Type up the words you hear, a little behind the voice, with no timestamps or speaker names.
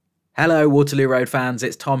Hello, Waterloo Road fans.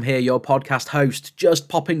 It's Tom here, your podcast host, just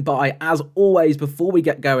popping by, as always, before we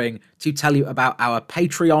get going, to tell you about our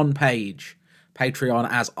Patreon page. Patreon,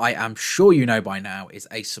 as I am sure you know by now, is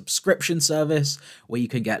a subscription service where you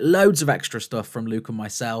can get loads of extra stuff from Luke and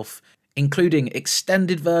myself, including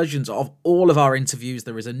extended versions of all of our interviews.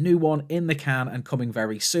 There is a new one in the can and coming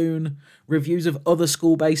very soon. Reviews of other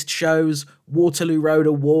school-based shows, Waterloo Road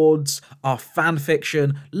Awards, our fan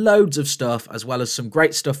fiction, loads of stuff, as well as some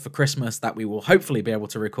great stuff for Christmas that we will hopefully be able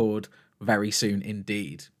to record very soon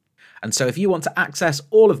indeed. And so if you want to access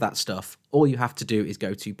all of that stuff, all you have to do is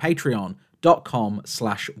go to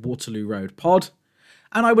patreon.com/Waterloo Road Pod.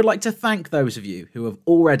 And I would like to thank those of you who have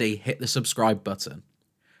already hit the subscribe button.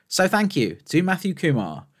 So thank you to Matthew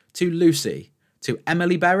Kumar, to Lucy, to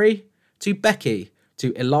Emily Berry, to Becky,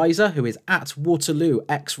 to Eliza, who is at Waterloo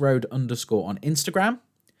xroad_ on Instagram.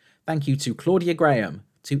 Thank you to Claudia Graham,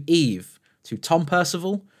 to Eve, to Tom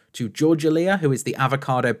Percival, to Georgia Leah, who is the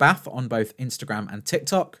Avocado Bath on both Instagram and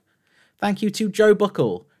TikTok. Thank you to Joe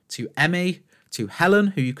Buckle, to Emmy, to Helen,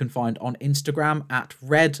 who you can find on Instagram at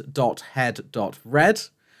red.head.red.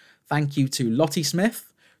 Thank you to Lottie Smith,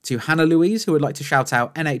 to Hannah Louise, who would like to shout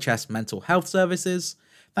out NHS Mental Health Services.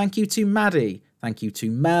 Thank you to Maddie. Thank you to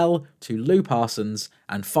Mel, to Lou Parsons.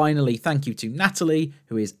 And finally, thank you to Natalie,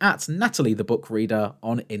 who is at Natalie the Book Reader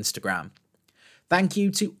on Instagram. Thank you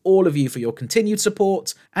to all of you for your continued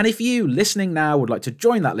support. And if you, listening now, would like to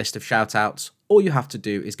join that list of shout-outs, all you have to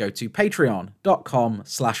do is go to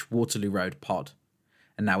patreon.com/Waterloo Road Pod.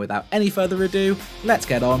 And now, without any further ado, let's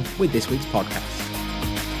get on with this week's podcast.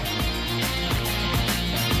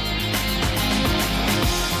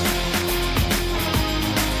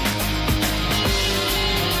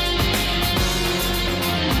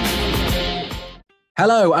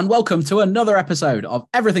 Hello and welcome to another episode of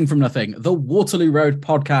Everything from Nothing, the Waterloo Road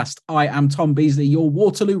podcast. I am Tom Beasley, your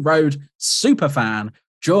Waterloo Road superfan,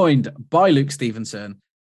 joined by Luke Stevenson,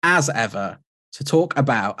 as ever, to talk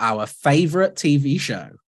about our favourite TV show.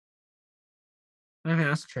 I don't think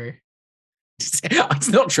that's true. It's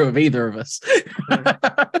not true of either of us. It's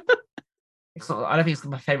not. I don't think it's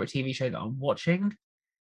my favourite TV show that I'm watching.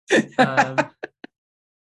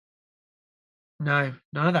 No,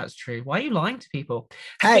 none of that's true. Why are you lying to people?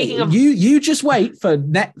 Hey, you just wait for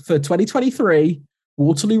 2023,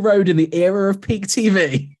 Waterloo Road in the era of peak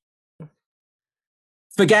TV.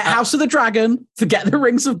 Forget House of the Dragon, forget the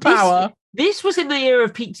Rings of Power. This was in the era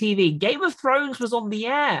of peak TV. Game of Thrones was on the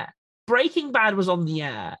air. Breaking Bad was on the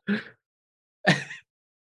air.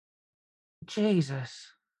 Jesus.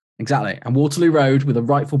 Exactly. And Waterloo Road with a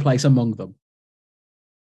rightful place among them.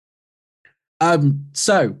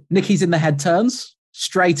 So Nikki's in the head turns,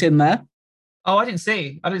 straight in there. Oh, I didn't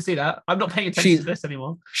see that. I'm not paying attention to this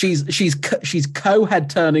anymore. She's co-head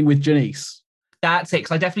turning with Janice. That's it.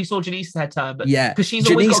 Because I definitely saw Janice's head turn, but yeah, because she's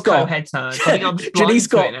always got co-head turn. So I think I'm just Janice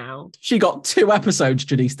blind to it now. She got 2 episodes.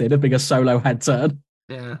 Janice did of being a solo head turn.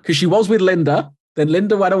 Yeah, because she was with Linda, then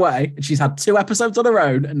Linda went away, and she's had 2 episodes on her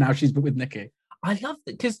own, and now she's with Nikki. I love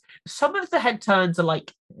it because some of the head turns are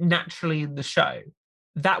like naturally in the show.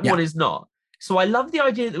 That one is not. So I love the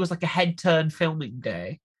idea that there was like a head turn filming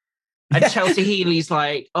day. And Chelsea Healy's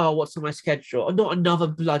like, oh, what's on my schedule? Oh, not another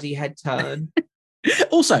bloody head turn.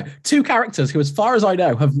 Also, 2 characters who, as far as I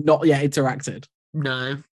know, have not yet interacted.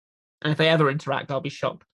 No. And if they ever interact, I'll be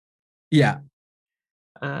shocked. Yeah.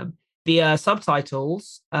 The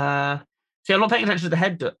subtitles, see, I'm not paying attention to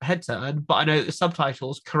the head turn, but I know that the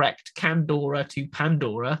subtitles correct Candora to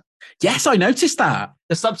Pandora. Yes, I noticed that.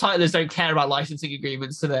 The subtitlers don't care about licensing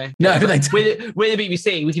agreements today. No, they don't. We're the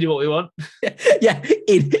BBC. We can do what we want. Yeah,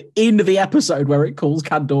 in the episode where it calls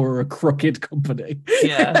Candora a crooked company.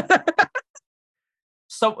 Yeah.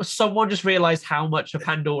 So someone just realised how much a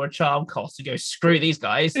Pandora charm costs and go, screw these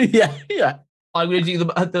guys. Yeah. I'm going to do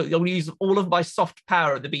them. I'm going to use all of my soft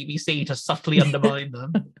power at the BBC to subtly undermine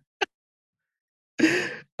them.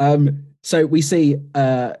 So we see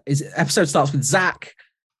his episode starts with Zach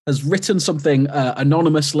has written something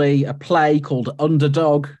anonymously, a play called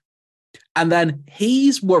Underdog. And then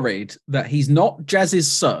he's worried that he's not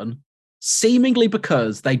Jez's son, seemingly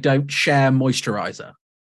because they don't share moisturizer.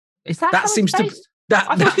 Is that seems to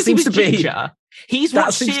that seems to be. He's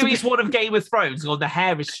watched series 1 of Game of Thrones and the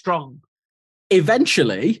hair is strong.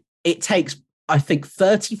 Eventually, it takes, I think,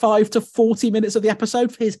 35 to 40 minutes of the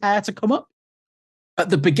episode for his hair to come up. At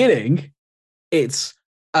the beginning, it's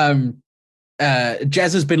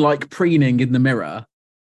Jez has been like preening in the mirror,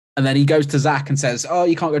 and then he goes to Zach and says, oh,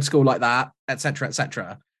 you can't go to school like that, etc.,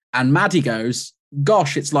 etc. And Maddie goes,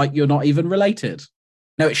 gosh, it's like you're not even related.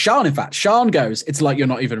 No, it's Sian, in fact. Sian goes, it's like you're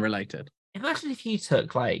not even related. Imagine if you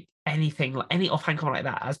took like anything, like any offhand comment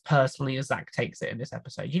like that, as personally as Zach takes it in this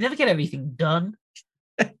episode. You never get anything done.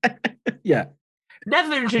 Yeah.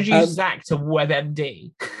 Never introduce Zach to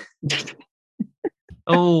WebMD.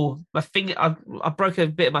 Oh, my finger! I broke a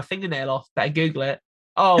bit of my fingernail off. Better Google it.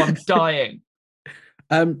 Oh, I'm dying.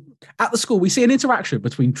 At the school, we see an interaction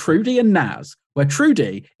between Trudy and Naz, where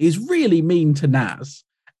Trudy is really mean to Naz,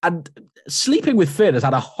 and sleeping with Finn has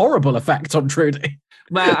had a horrible effect on Trudy.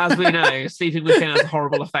 Well, as we know, sleeping with Finn has a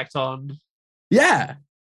horrible effect on. Yeah.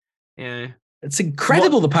 It's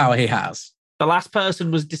incredible the power he has. The last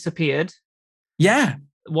person was disappeared. Yeah.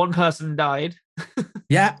 One person died.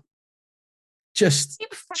 Yeah. Just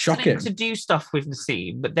shocking. To do stuff with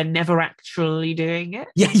Nasim, but they're never actually doing it.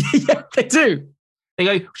 Yeah, they do. They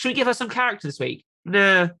go, should we give her some character this week?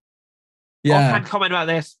 Nah. Yeah. Offhand comment about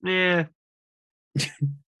this. Yeah.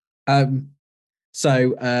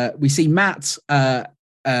 So we see Matt at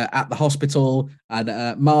the hospital,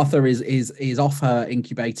 and Martha is off her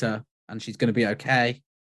incubator, and she's going to be okay.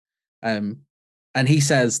 And he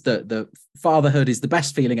says that the fatherhood is the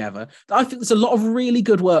best feeling ever. I think there's a lot of really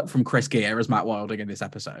good work from Chris Gere as Matt Wilding in this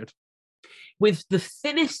episode. With the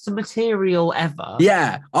thinnest material ever.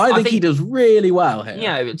 Yeah, I think he does really well here.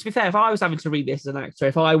 Yeah, to be fair, if I was having to read this as an actor,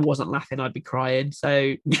 if I wasn't laughing, I'd be crying.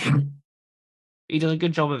 So he does a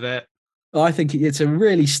good job of it. I think it's a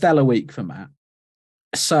really stellar week for Matt.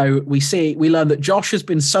 So we learn that Josh has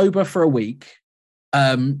been sober for a week,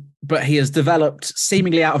 but he has developed,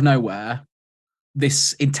 seemingly out of nowhere,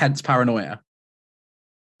 this intense paranoia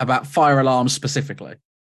about fire alarms specifically.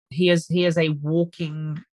 He has a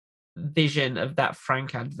walking vision of that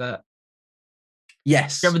Frank advert.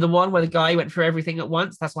 Yes. Remember the one where the guy went through everything at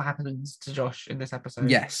once? That's what happens to Josh in this episode.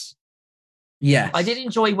 Yes. Yes. I did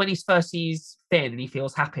enjoy when he first sees Finn and he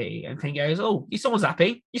feels happy, and Finn goes, "Oh, someone's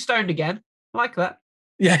happy. You're stoned again." I like that.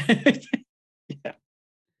 Yeah. Yeah.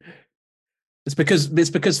 It's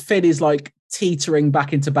because Finn is like teetering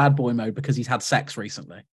back into bad boy mode because he's had sex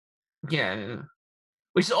recently. Yeah.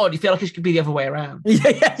 Which is odd. You feel like it could be the other way around.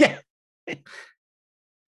 Yeah.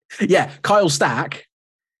 Yeah. Kyle Stack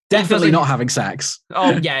definitely not having sex.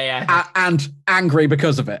 Oh, yeah. And angry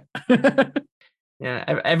because of it.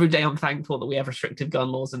 Yeah. Every day I'm thankful that we have restrictive gun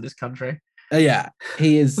laws in this country. Yeah.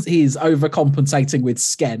 He's overcompensating with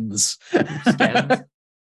skens. Yeah.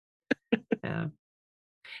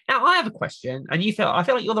 Now I have a question, and I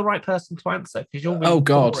feel like you're the right person to answer because you're really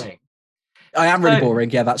boring. I am really boring.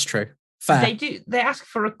 Yeah, that's true. Fair. They ask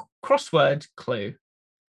for a crossword clue.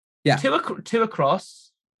 Yeah. Two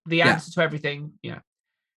across, the answer to everything. Yeah.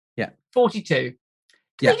 42.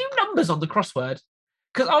 Do they do numbers on the crossword?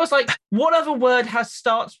 Because I was like, what other word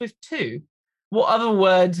starts with 2? What other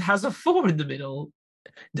word has a 4 in the middle?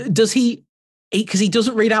 Does he? Because he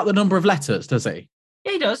doesn't read out the number of letters, does he?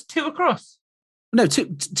 Yeah, he does. 2 across. No,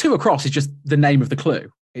 two across is just the name of the clue.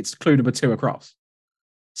 It's clue number 2 across.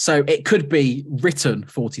 So it could be written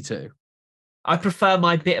 42. I prefer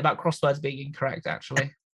my bit about crosswords being incorrect,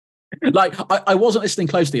 actually. Like, I wasn't listening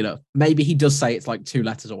closely enough. Maybe he does say it's like 2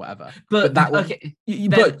 letters or whatever. But that would, okay,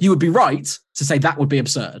 but you would be right to say that would be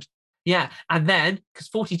absurd. Yeah, and then, because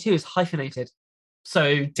 42 is hyphenated.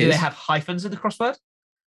 So do they have hyphens in the crossword?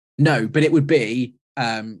 No, but it would be,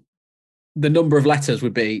 the number of letters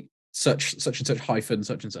would be such and such hyphen,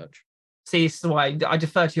 such and such. See, this is why I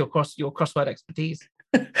defer to your crossword expertise.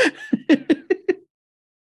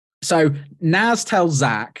 So Naz tells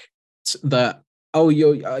Zach that, oh,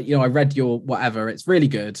 I read your whatever, it's really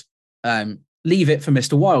good. Leave it for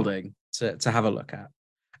Mr. Wilding to have a look at.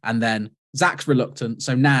 And then Zach's reluctant,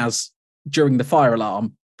 so Naz, during the fire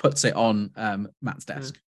alarm, puts it on Matt's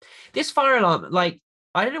desk. This fire alarm, like,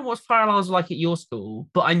 I don't know what fire alarms are like at your school,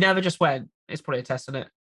 but I never just went, it's probably a test, isn't it?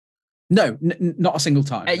 No, not a single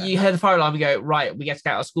time. You heard the fire alarm and go, right, we get to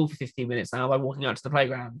get out of school for 15 minutes now by walking out to the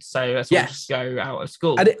playground. So let's just go out of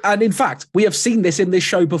school. And in fact, we have seen this in this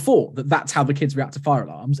show before, that's how the kids react to fire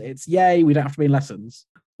alarms. It's, yay, we don't have to be in lessons.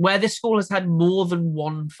 Where this school has had more than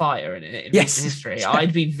one fire in it in recent history,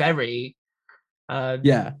 I'd be very...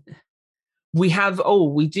 We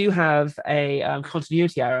do have a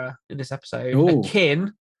continuity error in this episode,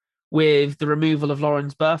 akin with the removal of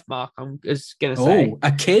Lauren's birthmark, I'm just going to say. Oh,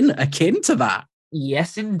 akin to that.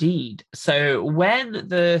 Yes, indeed. So when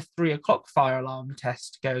the 3 o'clock fire alarm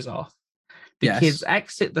test goes off, the kids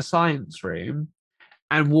exit the science room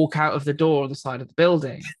and walk out of the door on the side of the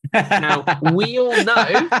building. Now, we all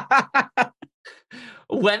know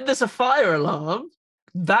when there's a fire alarm,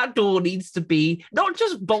 that door needs to be not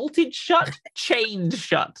just bolted shut, chained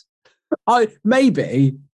shut.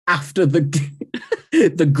 Maybe after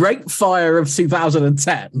the Great Fire of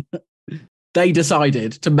 2010, they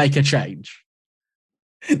decided to make a change.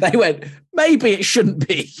 They went, maybe it shouldn't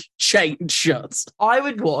be chained shut. I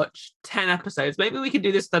would watch 10 episodes. Maybe we can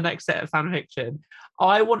do this the next set of fan fiction.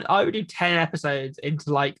 I would do 10 episodes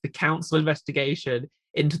into like the council investigation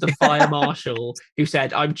into the fire marshal who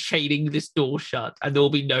said, I'm chaining this door shut and there will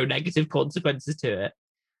be no negative consequences to it.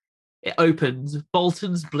 It opens.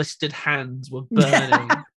 Bolton's blistered hands were burning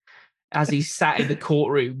as he sat in the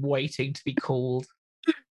courtroom waiting to be called.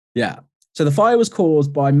 Yeah. So the fire was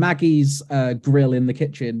caused by Maggie's grill in the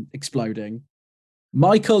kitchen exploding.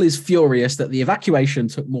 Michael is furious that the evacuation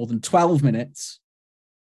took more than 12 minutes.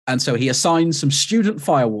 And so he assigns some student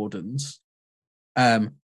fire wardens.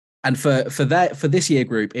 And for this year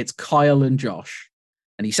group, it's Kyle and Josh.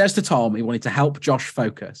 And he says to Tom he wanted to help Josh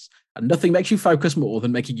focus. And nothing makes you focus more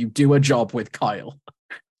than making you do a job with Kyle.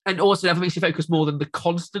 And also never makes you focus more than the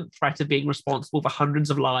constant threat of being responsible for hundreds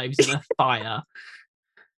of lives in a fire.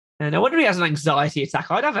 And I wonder if he has an anxiety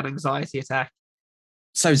attack. I'd have an anxiety attack.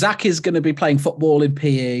 So Zach is going to be playing football in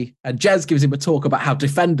PE, and Jez gives him a talk about how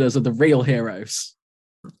defenders are the real heroes.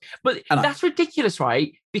 But that's ridiculous,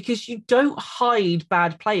 right? Because you don't hide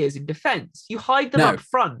bad players in defence. You hide them up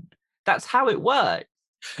front. That's how it works.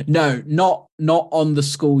 No, not on the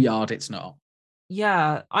schoolyard, it's not.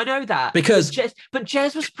 Yeah, I know that. Because but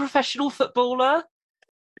Jez was a professional footballer.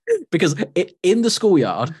 Because in the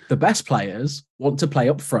schoolyard, the best players want to play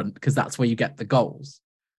up front because that's where you get the goals.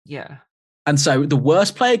 Yeah. And so the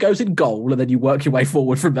worst player goes in goal and then you work your way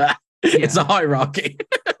forward from there. Yeah. It's a hierarchy.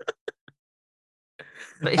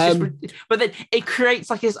 But it's just, but then it creates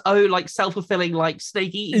like his own like self-fulfilling like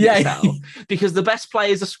snake eating itself because the best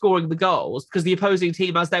players are scoring the goals because the opposing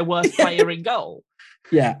team has their worst player in goal.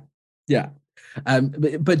 Yeah.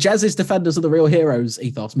 But Jez's defenders are the real heroes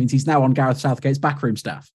ethos means he's now on Gareth Southgate's backroom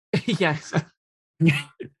staff. Yes.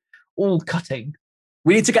 All cutting.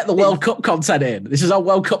 We need to get the World Cup content in. This is our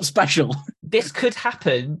World Cup special. This could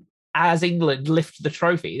happen as England lift the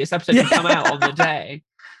trophy. This episode could come out on the day.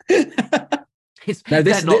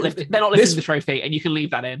 They're not lifting the trophy, and you can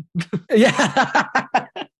leave that in. Yeah.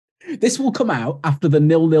 This will come out after the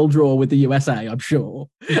 0-0 draw with the USA, I'm sure,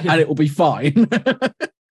 and it will be fine.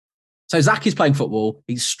 So Zach is playing football.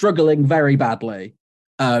 He's struggling very badly.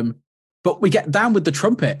 But we get Down with the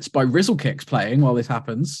Trumpets by Rizzle-Kicks playing while this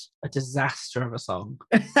happens. A disaster of a song.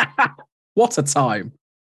 What a time.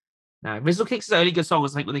 No, Rizzle-Kicks' only good song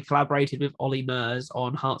was I think when they collaborated with Ollie Murs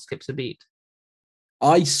on Heart Skips a Beat.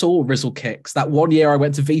 I saw Rizzle-Kicks that one year I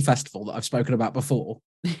went to V Festival that I've spoken about before.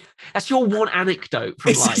 That's your one anecdote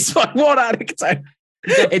from life. It's my one anecdote.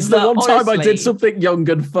 It's the one time I did something young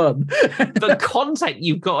and fun. The content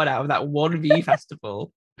you've got out of that one V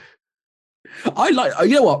Festival. You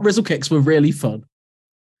know what? Rizzle-Kicks were really fun.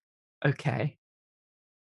 Okay.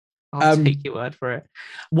 I'll take your word for it.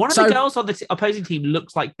 One of the girls on the opposing team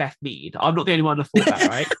looks like Beth Mead. I'm not the only one who thought that,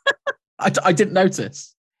 right? I didn't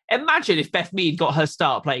notice. Imagine if Beth Mead got her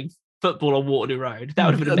start playing football on Waterloo Road. That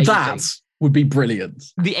would have been amazing. That would be brilliant.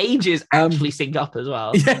 The ages actually sync up as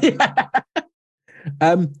well. Yeah.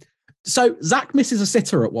 So Zach misses a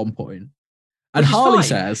sitter at one point, and Harley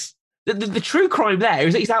says the true crime there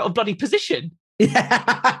is that he's out of bloody position.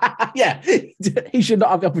 Yeah, he should not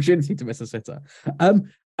have the opportunity to miss a sitter.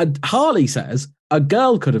 And Harley says a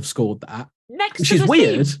girl could have scored that. Which is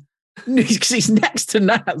weird because he's next to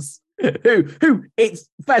Naz, who it's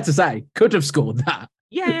fair to say could have scored that.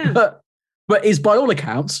 Yeah. But is by all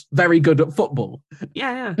accounts very good at football.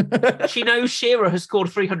 Yeah. She knows Shearer has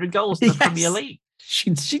scored 300 goals in the Premier League.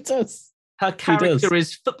 She does. Her character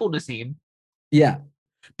is football Nassim. Yeah.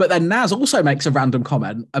 But then Naz also makes a random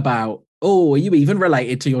comment about, are you even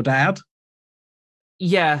related to your dad?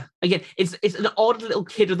 Yeah. Again, it's an odd little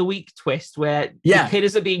kid of the week twist where the kid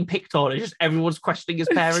isn't being picked on, it's just everyone's questioning his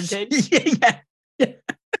parentage. Yeah.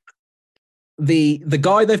 The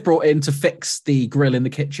guy they've brought in to fix the grill in the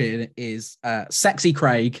kitchen is Sexy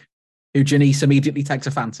Craig, who Janice immediately takes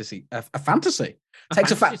a fantasy.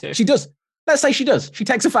 She does. Let's say she does. She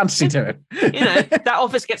takes a fantasy to him. That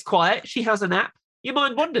office gets quiet. She has a nap. Your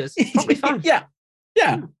mind wanders. It's probably fine. Yeah.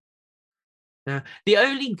 The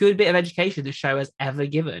only good bit of education this show has ever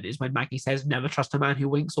given is when Maggie says, never trust a man who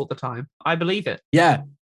winks all the time. I believe it. Yeah.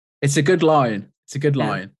 It's a good line.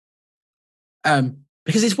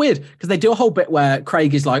 Because it's weird, because they do a whole bit where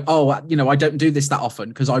Craig is like, I don't do this that often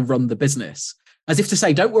because I run the business. As if to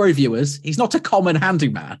say, don't worry, viewers, he's not a common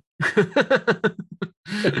handyman.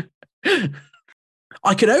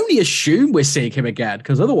 I can only assume we're seeing him again,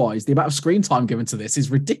 because otherwise the amount of screen time given to this is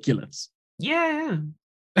ridiculous. Yeah.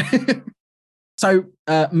 So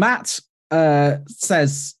Matt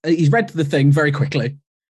says he's read the thing very quickly.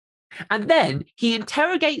 And then he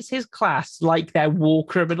interrogates his class like they're war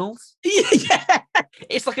criminals. Yeah.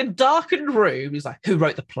 It's like a darkened room. He's like, who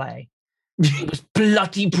wrote the play? It was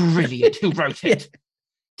bloody brilliant. Who wrote it? Yeah.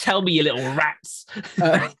 Tell me, you little rats.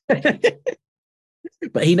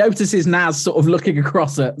 But he notices Naz sort of looking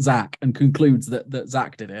across at Zach and concludes that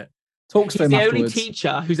Zach did it. Talks to He's him the afterwards. only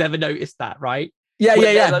teacher who's ever noticed that, right?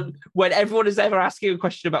 Yeah. When everyone is ever asking a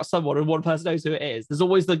question about someone and one person knows who it is, there's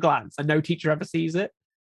always the glance, and no teacher ever sees it.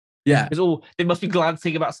 Yeah. It's all they must be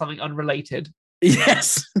glancing about something unrelated.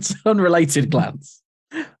 Yes, it's an unrelated glance.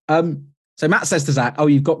 So Matt says to Zach, "Oh,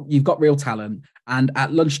 you've got real talent, and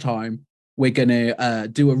at lunchtime we're gonna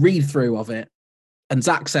do a read through of it." And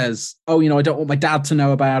Zach says, "Oh, I don't want my dad to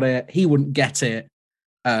know about it. He wouldn't get it."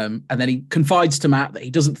 And then he confides to Matt that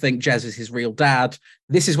he doesn't think Jez is his real dad.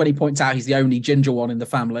 This is when he points out he's the only ginger one in the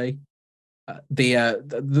family.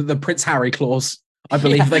 The Prince Harry clause, I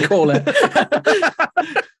believe they call it.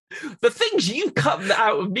 The things you cut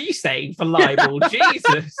out of me saying for libel,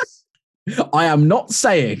 Jesus. I am not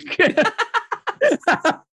saying.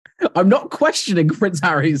 I'm not questioning Prince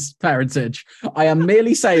Harry's parentage. I am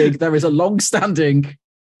merely saying there is a long-standing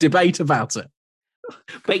debate about it.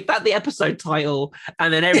 Make that the episode title,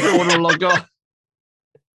 and then everyone will log on.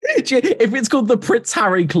 If it's called the Prince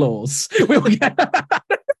Harry clause, we will get...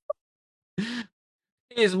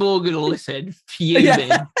 Here's Morgan will listen,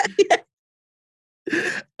 fuming.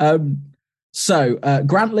 So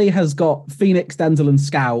Grantley has got Phoenix, Denzel, and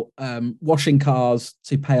Scout washing cars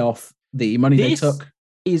to pay off the money they took.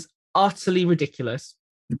 Is utterly ridiculous.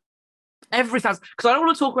 Because I don't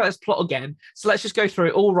want to talk about this plot again, so let's just go through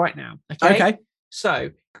it all right now. Okay.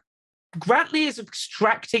 So Grantley is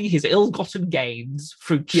extracting his ill-gotten gains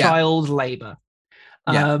through child labor.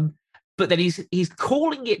 But then he's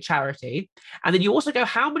calling it charity. And then you also go,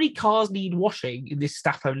 how many cars need washing in this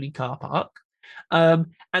staff-only car park? And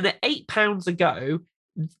at £8 a go,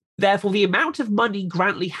 therefore, the amount of money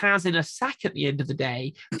Grantley has in a sack at the end of the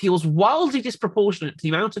day feels wildly disproportionate to the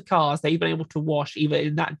amount of cars they've been able to wash either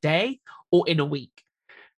in that day or in a week.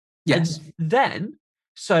 Yes. And then,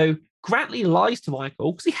 so Grantley lies to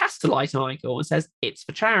Michael, because he has to lie to Michael, and says, it's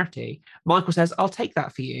for charity. Michael says, I'll take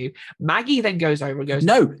that for you. Maggie then goes over and goes,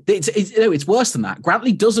 No, it's worse than that.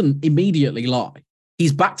 Grantley doesn't immediately lie.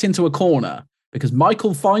 He's backed into a corner because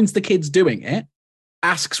Michael finds the kids doing it,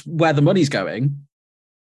 asks where the money's going,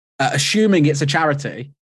 assuming it's a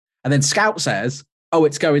charity. And then Scout says, oh,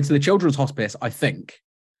 it's going to the children's hospice, I think.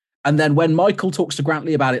 And then when Michael talks to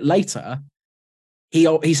Grantley about it later,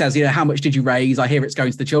 he says, how much did you raise? I hear it's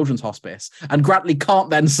going to the children's hospice. And Grantley can't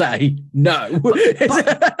then say no.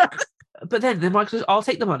 But then Michael says, I'll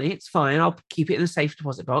take the money. It's fine. I'll keep it in the safe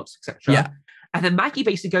deposit box, etc. Yeah. And then Maggie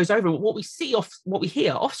basically goes over, and what we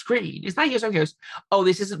hear off screen is Maggie goes over and goes, oh,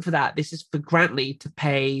 this isn't for that. This is for Grantley to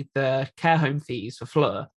pay the care home fees for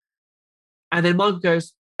Fleur. And then Michael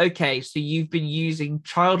goes, okay, so you've been using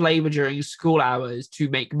child labor during school hours to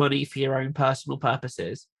make money for your own personal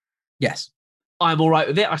purposes. Yes. I'm all right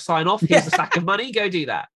with it. I sign off. Here's a sack of money. Go do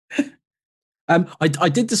that. I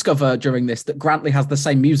did discover during this that Grantley has the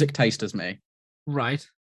same music taste as me. Right.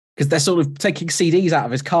 Because they're sort of taking CDs out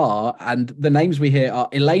of his car, and the names we hear are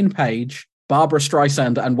Elaine Page, Barbara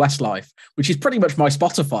Streisand, and Westlife, which is pretty much my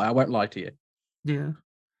Spotify. I won't lie to you. Yeah.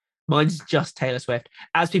 Mine's just Taylor Swift.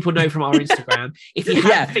 As people know from our Instagram, if you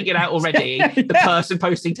haven't figured out already, the person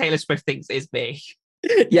posting Taylor Swift thinks is me.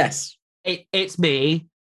 Yes. It's me.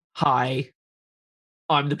 Hi.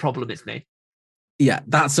 I'm the problem, it's me. Yeah,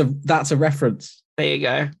 that's a reference. There you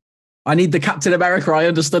go. I need the Captain America. I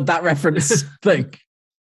understood that reference thing.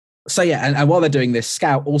 So yeah, and while they're doing this,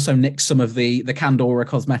 Scout also nicks some of the Candora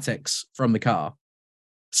cosmetics from the car.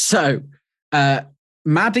 So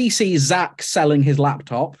Maddie sees Zach selling his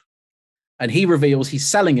laptop, and he reveals he's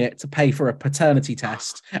selling it to pay for a paternity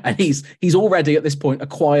test, and he's already at this point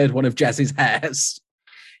acquired one of Jez's hairs.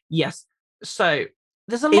 Yes. So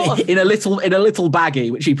there's a lot in a little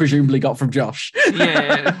baggie, which he presumably got from Josh.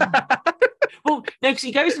 Yeah. Well, no, because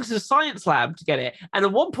he goes into the science lab to get it, and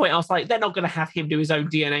at one point I was like, "They're not going to have him do his own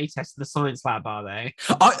DNA test in the science lab, are they?"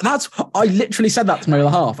 I literally said that to my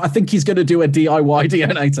other half. I think he's going to do a DIY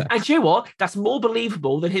DNA test. And you know what? That's more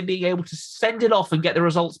believable than him being able to send it off and get the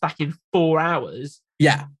results back in 4 hours.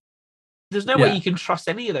 Yeah. There's no way you can trust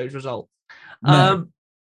any of those results. No.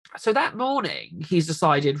 So that morning, he's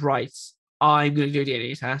decided, right, I'm going to do a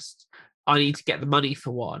DNA test. I need to get the money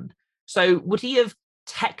for one. So would he have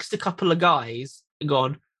texted a couple of guys and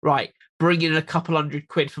gone, right, bring in a couple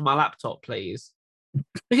 £100 for my laptop, please?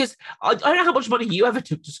 Because I don't know how much money you ever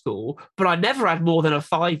took to school, but I never had more than a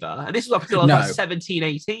fiver. And this was up until I was like 17,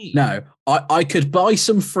 18. No, I could buy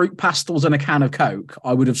some fruit pastels and a can of Coke.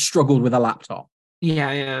 I would have struggled with a laptop.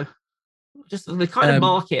 Yeah. Just the kind of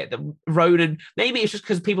market that Ronan, maybe it's just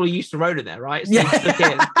because people are used to Ronan there, right?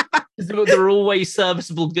 So they're always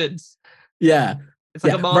serviceable goods. Yeah. It's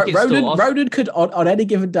like a market store. Ronan could, on any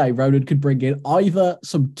given day, Ronan could bring in either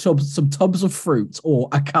some tubs of fruit or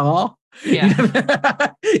a car. Yeah.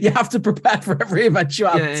 You have to prepare for every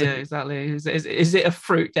eventuality. Yeah, exactly. Is it a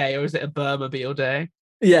fruit day or is it a Burmobile day?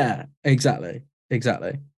 Yeah, exactly.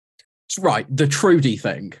 Right, the Trudy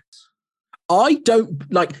thing. I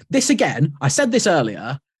don't like this again. I said this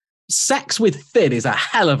earlier. Sex with Finn is a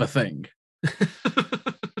hell of a thing.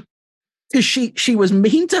 Because she was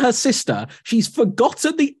mean to her sister. She's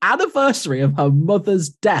forgotten the anniversary of her mother's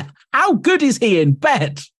death. How good is he in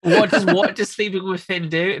bed? What does sleeping with Finn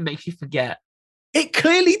do? It makes you forget. It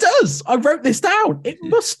clearly does. I wrote this down. It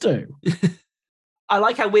must do. I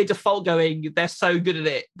like how we're default going, they're so good at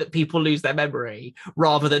it that people lose their memory,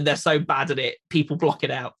 rather than they're so bad at it, people block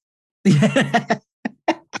it out. Yeah.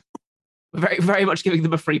 Very, very much giving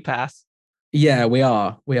them a free pass. Yeah, we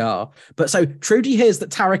are. But so Trudy hears that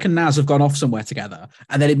Tarek and Naz have gone off somewhere together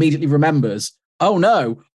and then immediately remembers, oh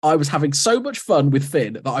no, I was having so much fun with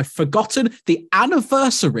Finn that I've forgotten the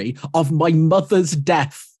anniversary of my mother's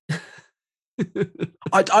death.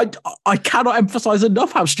 I cannot emphasize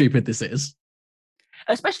enough how stupid this is.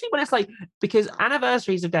 Especially when it's like, because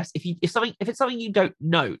anniversaries of deaths, if it's something you don't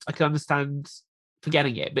note, I can understand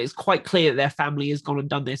forgetting it, but it's quite clear that their family has gone and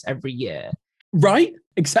done this every year. Right?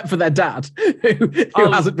 Except for their dad,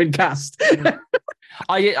 who hasn't been cast.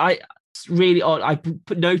 I really odd. I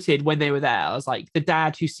noted when they were there, I was like, the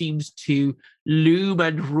dad who seems to loom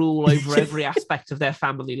and rule over every aspect of their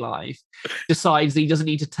family life decides that he doesn't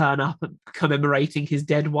need to turn up and commemorating his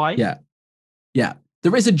dead wife. Yeah.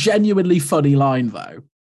 There is a genuinely funny line, though,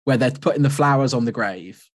 where they're putting the flowers on the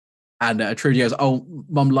grave. And Trudy goes, oh,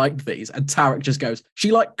 Mum liked these. And Tarek just goes,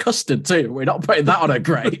 she liked custard too. We're not putting that on her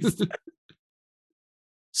grave.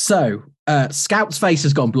 So, Scout's face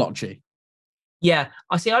has gone blotchy. Yeah,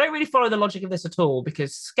 I don't really follow the logic of this at all,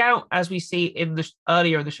 because Scout, as we see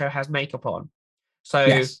earlier in the show, has makeup on. So,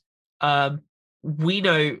 yes. We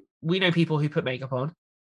know people who put makeup on.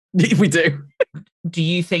 We do. Do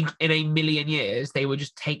you think in a million years they would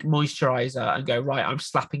just take moisturizer and go, right, I'm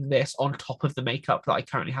slapping this on top of the makeup that I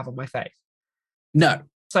currently have on my face? No.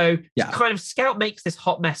 So, kind of Scout makes this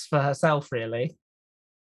hot mess for herself, really.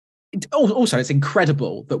 Also, it's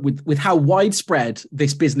incredible that with how widespread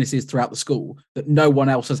this business is throughout the school, that no one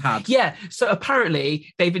else has had. Yeah, so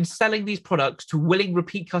apparently they've been selling these products to willing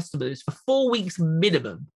repeat customers for 4 weeks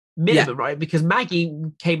minimum, right? Because Maggie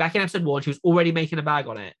came back in episode 1, she was already making a bag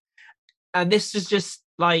on it. And this is just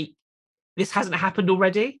like, this hasn't happened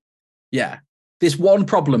already. Yeah. This one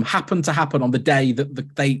problem happened to happen on the day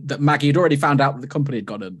that Maggie had already found out that the company had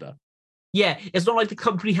gone under. Yeah, it's not like the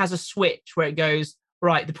company has a switch where it goes,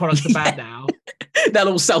 right, the products are bad now. They'll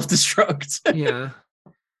all self-destruct. Yeah.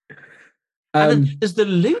 And then there's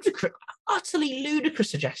the utterly ludicrous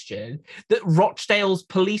suggestion that Rochdale's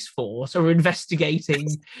police force are investigating.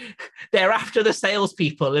 They're after the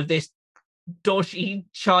salespeople of this dodgy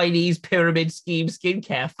Chinese pyramid scheme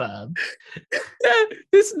skincare firm. Yeah,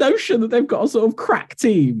 this notion that they've got a sort of crack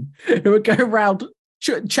team who are going around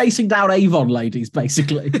chasing down Avon ladies,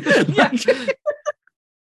 basically.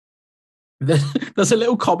 There's a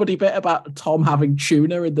little comedy bit about Tom having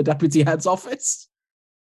tuna in the deputy head's office.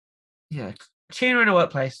 Yeah, tuna in a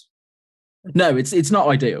workplace. No, it's not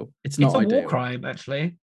ideal. It's not ideal. It's a war crime,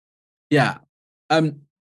 actually. Yeah.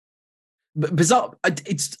 But bizarre.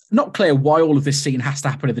 It's not clear why all of this scene has to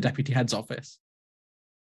happen in the deputy head's office.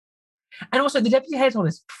 And also, the deputy head's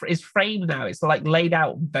office is framed now. It's like laid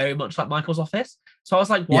out very much like Michael's office. So I was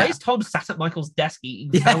like, why is Tom sat at Michael's desk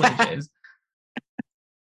eating sandwiches?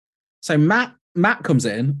 So Matt comes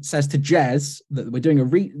in, says to Jez that we're doing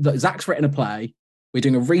that Zach's written a play. We're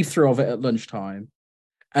doing a read through of it at lunchtime.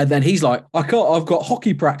 And then he's like, I've got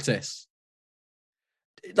hockey practice.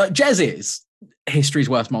 Like, Jez is history's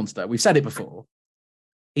worst monster. We've said it before.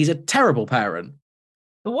 He's a terrible parent.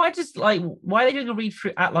 But why are they doing a read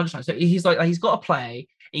through at lunchtime? So he's like he's got a play.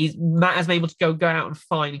 Matt has been able to go out and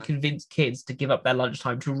find and convince kids to give up their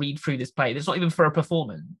lunchtime to read through this play. It's not even for a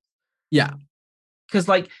performance. Yeah. Because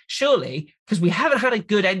surely, because we haven't had a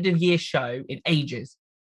good end of year show in ages.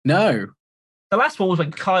 No. The last one was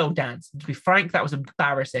when Kyle danced. And to be frank, that was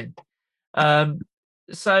embarrassing.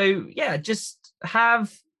 So yeah, just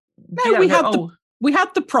have. No, we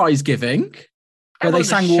had the prize giving where they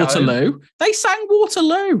sang Waterloo. They sang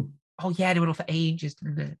Waterloo. Oh yeah, they went on for ages,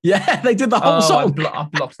 didn't it? Yeah, they did the whole Oh, song. I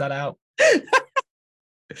blocked that out.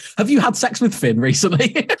 Have you had sex with Finn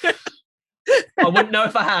recently? I wouldn't know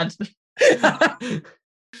if I had.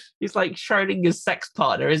 He's like Schrodinger's sex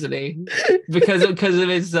partner, isn't he? Because of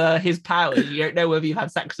his powers, you don't know whether you've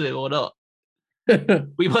had sex with him or not.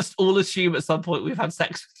 We must all assume at some point we've had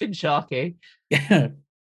sex with Finn Sharkey. Yeah.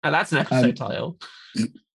 And that's an episode title.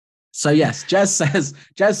 So yes, Jez says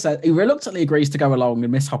he reluctantly agrees to go along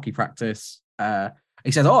and miss hockey practice.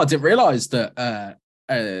 He says, "Oh, I didn't realise that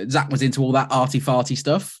Zach was into all that arty-farty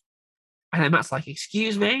stuff." And then Matt's like,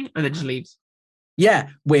 "Excuse me," and then just leaves. Yeah,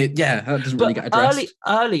 weird. Yeah, that doesn't really get addressed.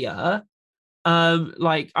 Earlier,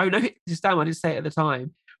 like I know this down. I didn't say it at the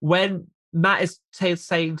time when Matt is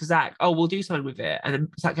saying to Zach, "Oh, we'll do something with it," and then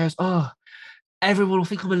Zach goes, "Oh, everyone will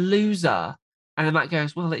think I'm a loser," and then Matt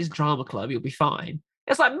goes, "Well, it is drama club. You'll be fine."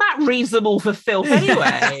 It's like Matt reads them all for filth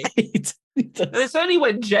anyway. And it's only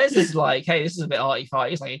when Jez is like, "Hey, this is a bit arty-farty."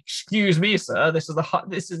 He's like, "Excuse me, sir. This is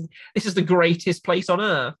the greatest place on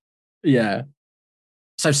earth." Yeah.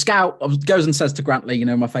 So Scout goes and says to Grantley,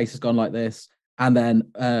 "My face has gone like this," and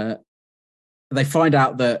then they find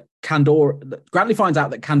out that Grantley finds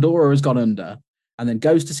out that Kandora has gone under, and then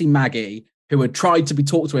goes to see Maggie, who had tried to be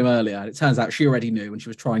talked to him earlier. And it turns out she already knew, and she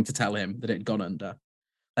was trying to tell him that it had gone under.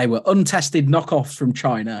 They were untested knockoffs from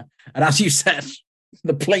China. And as you said,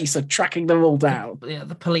 the police are tracking them all down. Yeah,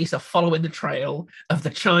 the police are following the trail of the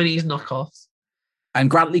Chinese knockoffs. And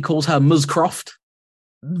Grantley calls her Muzzcroft.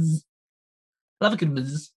 Love a good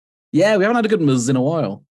Muzz. Yeah, we haven't had a good Muzz in a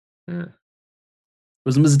while. Yeah. It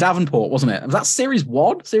was Ms. Davenport, wasn't it? Was that series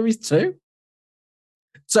 1? Series 2?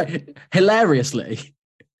 So, hilariously,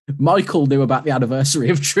 Michael knew about the anniversary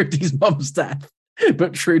of Trudy's mum's death,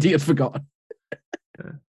 but Trudy had forgotten.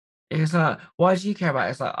 It's like, why do you care about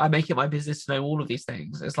it? It's like, I make it my business to know all of these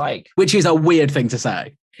things. It's like... Which is a weird thing to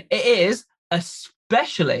say. It is,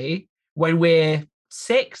 especially when we're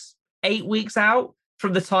 6-8 weeks out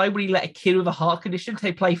from the time when you let a kid with a heart condition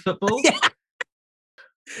play football.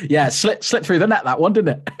 Yeah, slip through the net, that one,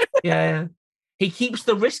 didn't it? Yeah. He keeps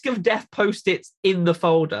the risk of death post-its in the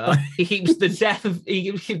folder. He keeps the death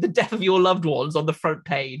of your loved ones on the front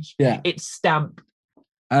page. Yeah. It's stamped.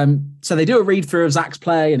 So they do a read through of Zach's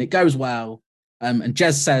play and it goes well. And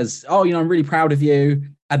Jez says, "Oh, I'm really proud of you."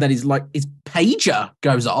 And then his pager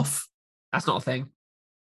goes off. That's not a thing.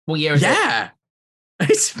 What year is it? Yeah.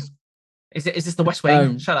 Is this the West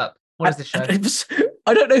Wing? Shut up. What is this show?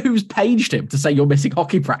 I don't know who's paged him to say you're missing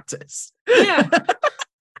hockey practice. Yeah.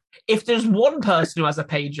 If there's one person who has a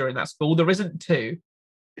pager in that school, there isn't two.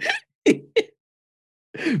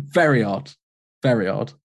 Very odd. Very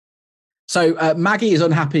odd. So Maggie is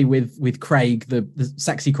unhappy with Craig, the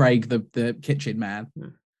sexy Craig, the kitchen man.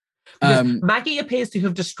 Maggie appears to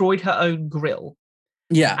have destroyed her own grill.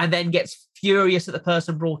 Yeah. And then gets furious at the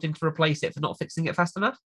person brought in to replace it for not fixing it fast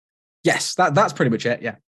enough. Yes, that's pretty much it,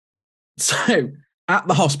 yeah. So at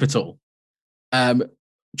the hospital,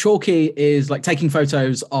 Chalky is taking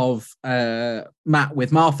photos of Matt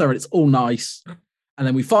with Martha, and it's all nice. And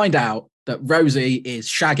then we find out that Rosie is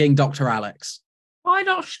shagging Dr. Alex. Why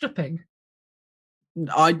not stupping?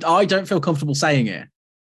 I don't feel comfortable saying it.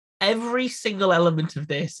 Every single element of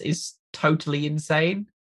this is totally insane.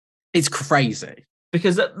 It's crazy.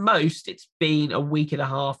 Because at most, it's been a week and a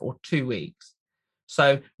half or 2 weeks.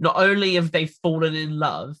 So not only have they fallen in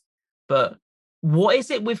love, but what is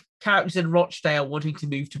it with characters in Rochdale wanting to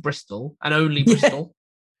move to Bristol and only Bristol?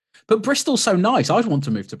 But Bristol's so nice. I'd want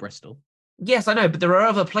to move to Bristol. Yes, I know, but there are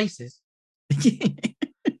other places.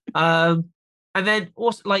 And then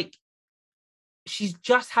also, she's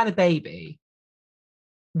just had a baby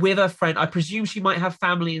with her friend. I presume she might have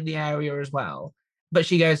family in the area as well. But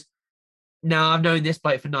she goes, "No, I've known this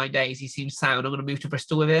bloke for 9 days. He seems sound. I'm going to move to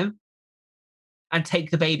Bristol with him and take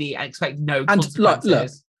the baby and expect no consequences."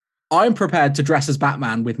 Look, I'm prepared to dress as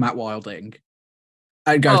Batman with Matt Wilding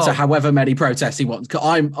and go to however many protests he wants.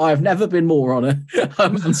 I've never been more on a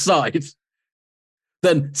man's side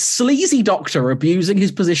than sleazy doctor abusing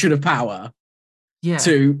his position of power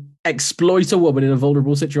to exploit a woman in a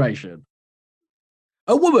vulnerable situation.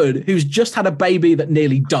 A woman who's just had a baby that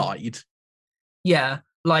nearly died. Yeah,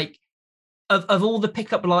 of all the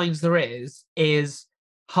pickup lines there is,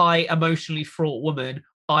 "Hi, emotionally fraught woman,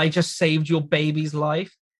 I just saved your baby's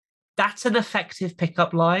life." That's an effective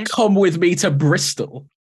pickup line. Come with me to Bristol.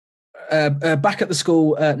 Back at the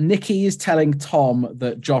school, Nikki is telling Tom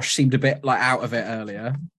that Josh seemed a bit out of it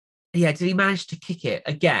earlier. Yeah, did he manage to kick it?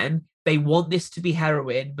 Again, they want this to be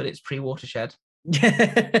heroin, but it's pre-Watershed.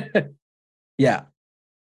 Yeah.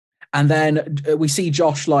 And then we see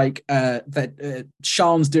Josh that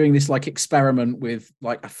Sean's doing this like experiment with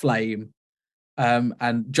like a flame.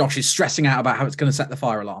 And Josh is stressing out about how it's going to set the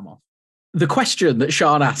fire alarm off. The question that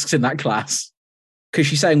Sean asks in that class, because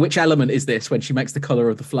she's saying, which element is this when she makes the color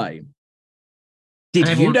of the flame?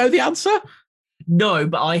 Did you know the answer? No,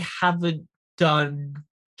 but I haven't done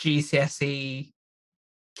GCSE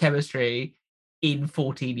chemistry in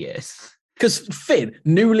 14 years. Because Finn,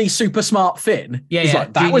 newly super smart Finn, is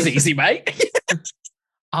like, that was easy, mate.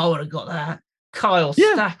 I would have got that. Kyle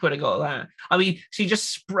Stack would have got that. I mean, she just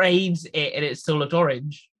sprays it and it still looked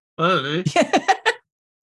orange. I don't know.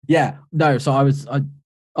 Yeah, no. So I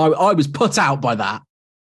was put out by that.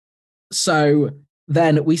 So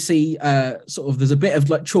then we see sort of there's a bit of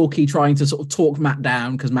like Chalky trying to sort of talk Matt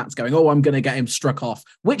down because Matt's going, oh, I'm going to get him struck off,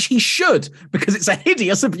 which he should, because it's a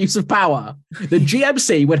hideous abuse of power. The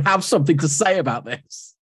GMC would have something to say about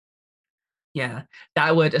this. Yeah,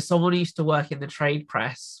 that would, as someone who used to work in the trade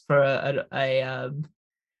press for a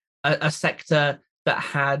sector that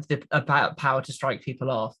had about power to strike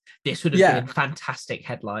people off, this would have been fantastic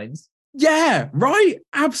headlines. Yeah, right.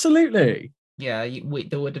 Absolutely. Yeah,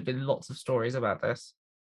 there would have been lots of stories about this.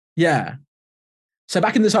 Yeah. So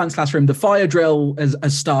back in the science classroom, the fire drill has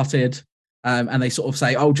started, and they sort of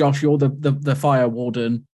say, "Oh, Josh, you're the fire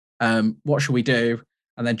warden. What should we do?"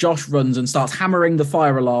 And then Josh runs and starts hammering the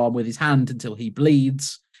fire alarm with his hand until he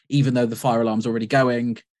bleeds, even though the fire alarm's already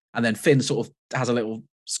going. And then Finn sort of has a little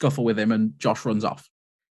scuffle with him, and Josh runs off.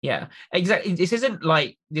 Yeah, exactly. This isn't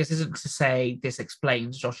to say this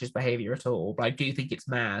explains Josh's behavior at all, but I do think it's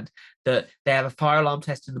mad that they have a fire alarm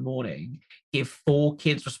test in the morning, give 4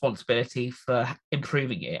 kids responsibility for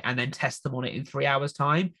improving it, and then test them on it in 3 hours'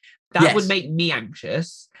 time. That would make me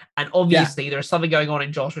anxious. And obviously there is something going on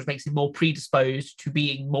in Josh which makes him more predisposed to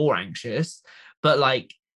being more anxious. But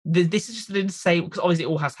like, this is just an insane, because obviously it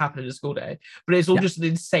all has happened in a school day, but it's all just an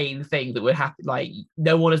insane thing that would happen. Like,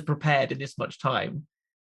 no one is prepared in this much time.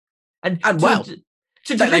 And well,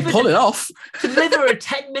 they pull it off. To deliver a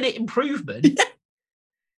 10-minute improvement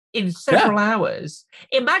in several hours.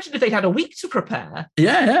 Imagine if they'd had a week to prepare.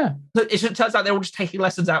 Yeah. It turns out they're all just taking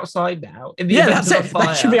lessons outside now. In the that's it.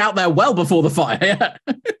 They should be out there well before the fire. Yeah.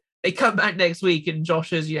 They come back next week and Josh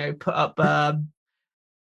has, put up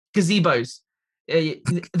gazebos.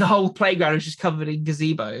 The whole playground is just covered in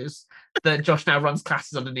gazebos that Josh now runs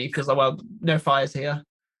classes underneath because, no fires here.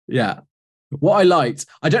 Yeah. What I liked,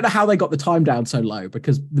 I don't know how they got the time down so low,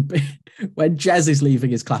 because when Jez is leaving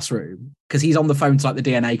his classroom, because he's on the phone to like the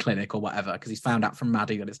DNA clinic or whatever, because he's found out from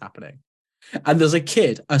Maddie that it's happening. And there's a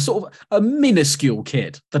kid, a sort of a minuscule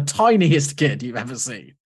kid, the tiniest kid you've ever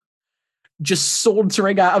seen, just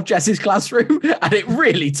sauntering out of Jez's classroom. And it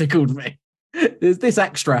really tickled me. There's this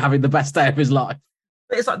extra having the best day of his life.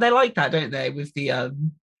 It's like, they like that, don't they?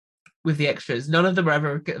 With the extras, none of them are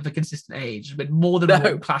ever of a consistent age. But more than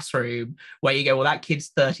one classroom where you go, well, that kid's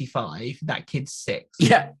 35, that kid's 6.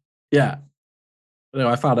 Yeah. No,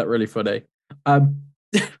 I found that really funny.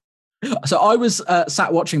 So I was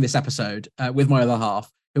sat watching this episode with my other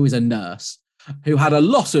half, who is a nurse, who had a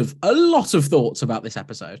lot of thoughts about this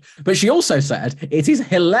episode. But she also said it is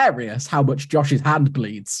hilarious how much Josh's hand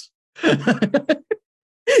bleeds.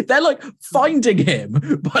 They're like finding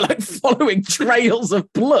him by like following trails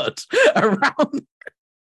of blood around.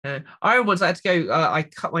 I remember once I had to go, I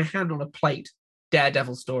cut my hand on a plate,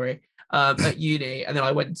 Daredevil story, at uni, and then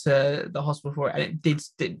I went to the hospital for it, and it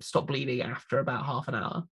did stop bleeding after about half an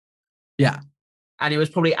hour. Yeah. And it was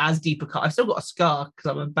probably as deep a cut. I've still got a scar because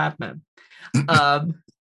I'm a bad man.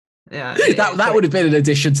 Yeah, that would have been an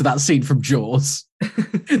addition to that scene from Jaws.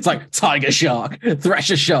 It's like tiger shark,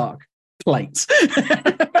 thresher shark, plate.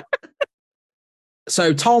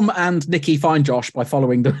 So Tom and Nikki find Josh by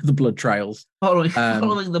following the blood trails. Following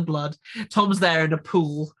the blood. Tom's there in a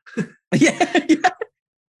pool. Yeah.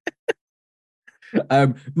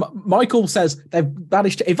 Michael says they've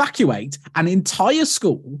managed to evacuate an entire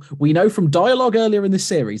school. We know from dialogue earlier in this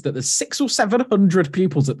series that there's 600 or 700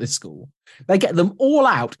 pupils at this school. They get them all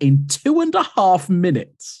out in 2.5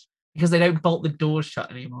 minutes. Because they don't bolt the doors shut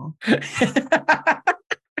anymore.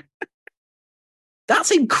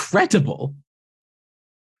 That's incredible.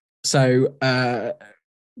 So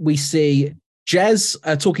we see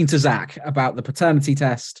Jez talking to Zach about the paternity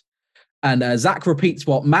test, and Zach repeats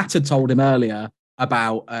what Matt had told him earlier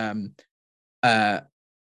about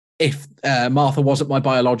if Martha wasn't my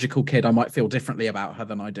biological kid, I might feel differently about her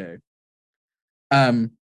than I do.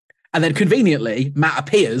 And then conveniently, Matt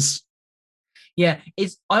appears. Yeah,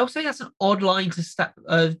 I also think that's an odd line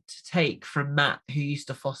to take from Matt, who used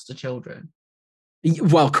to foster children.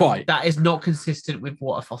 Well, quite. That is not consistent with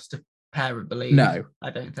what a foster parent believes. No, I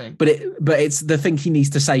don't think. but it's the thing he needs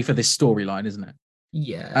to say for this storyline, isn't it?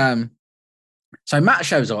 Yeah. So Matt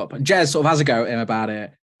shows up and Jez sort of has a go at him about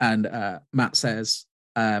it. And Matt says,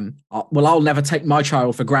 well, I'll never take my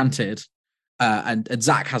child for granted. And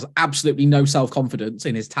Zach has absolutely no self-confidence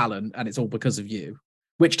in his talent, and it's all because of you.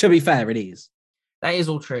 Which, to be fair, it is. That is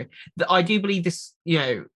all true. I do believe this,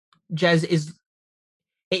 Jez is...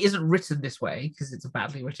 It isn't written this way because it's a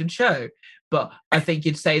badly written show, but I think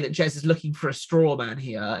you'd say that Jez is looking for a straw man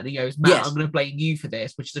here, and he goes, Matt, I'm going to blame you for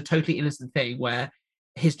this, which is a totally innocent thing where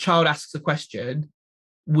his child asks a question,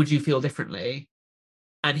 would you feel differently?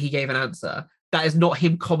 And he gave an answer. That is not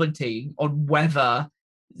him commenting on whether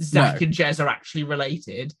Zach and Jez are actually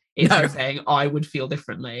related. It's him saying, I would feel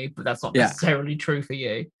differently, but that's not necessarily true for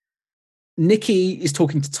you. Nikki is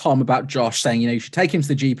talking to Tom about Josh, saying, you should take him to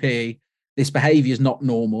the GP. This behavior is not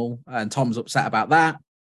normal, and Tom's upset about that.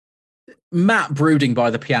 Matt brooding by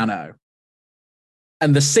the piano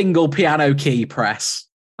and the single piano key press.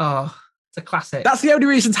 Oh, it's a classic. That's the only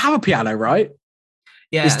reason to have a piano, right?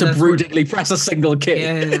 Yeah, is to broodingly press a single key.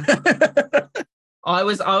 Yeah. I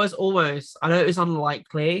was almost, I know it was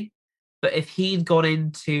unlikely, but if he'd gone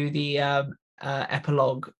into the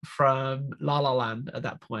epilogue from La La Land at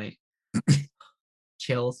that point,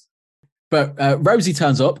 chills. But Rosie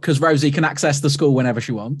turns up because Rosie can access the school whenever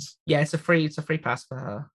she wants. Yeah, it's a free pass for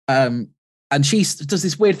her. And she does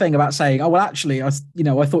this weird thing about saying, "Oh, well, actually, I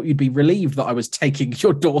thought you'd be relieved that I was taking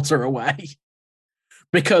your daughter away,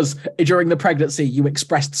 because during the pregnancy you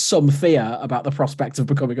expressed some fear about the prospect of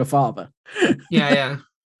becoming a father." Yeah.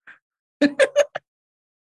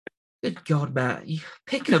 Good God, Matt, you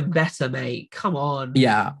pick them better, mate. Come on.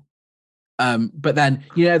 Yeah. But then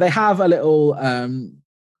they have a little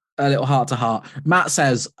heart to heart. Matt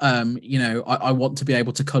says, I want to be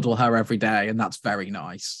able to cuddle her every day, and that's very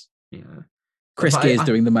nice. Yeah. Chris Gere's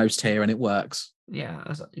doing the most here, and it works. Yeah,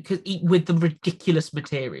 because with the ridiculous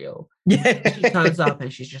material. Yeah. She turns up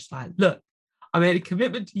and she's just like, look, I made a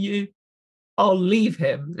commitment to you. I'll leave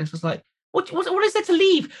him. It's just like, what is there to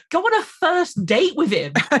leave? Go on a first date with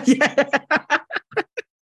him.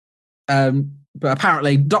 But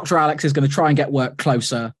apparently Dr. Alex is going to try and get work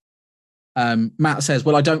closer. Matt says,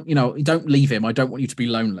 well, don't leave him. I don't want you to be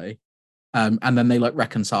lonely. And then they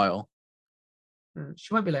reconcile.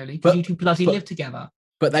 She won't be lonely because you two bloody live together.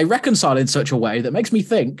 But they reconcile in such a way that makes me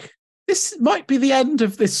think this might be the end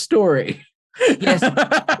of this story. Yes,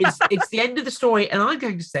 it's the end of the story, and I'm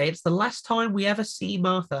going to say it's the last time we ever see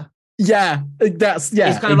Martha. Yeah, it's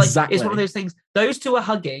kind of exactly. It's one of those things. Those two are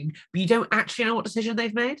hugging, but you don't actually know what decision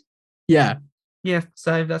they've made. Yeah.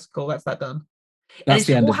 So that's cool. That's that done. That's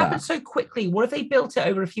the end of that. All happened so quickly. What if they built it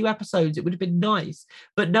over a few episodes? It would have been nice.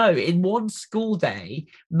 But no, in one school day,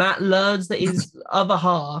 Matt learns that his other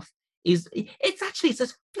half it's a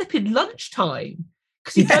flipping lunchtime,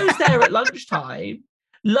 because he goes there at lunchtime.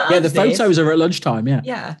 The photos are at lunchtime.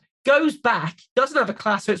 Yeah. Goes back, doesn't have a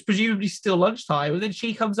class, so it's presumably still lunchtime, and then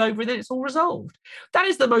she comes over and then it's all resolved. That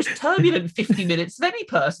is the most turbulent 50 minutes of any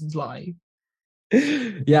person's life.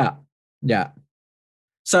 Yeah.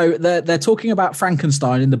 So they're talking about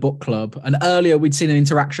Frankenstein in the book club, and earlier we'd seen an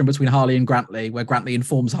interaction between Harley and Grantley where Grantley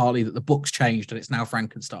informs Harley that the book's changed and it's now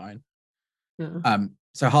Frankenstein. Yeah.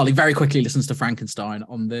 So Harley very quickly listens to Frankenstein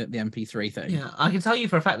on the MP3 thing. Yeah, I can tell you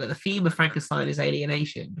for a fact that the theme of Frankenstein is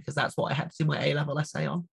alienation, because that's what I had to do my A-level essay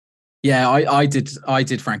on. Yeah, I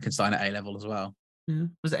did Frankenstein at A-level as well. Yeah.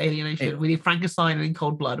 Was it alienation? We did Frankenstein and In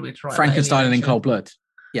Cold Blood. We tried Frankenstein and In Cold Blood.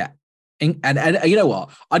 Yeah. And you know what?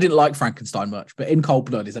 I didn't like Frankenstein much, but In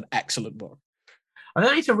Cold Blood is an excellent book. I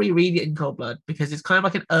don't need to reread it In Cold Blood because it's kind of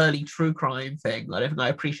like an early true crime thing. I don't think I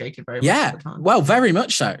appreciated very much at the time. Well, very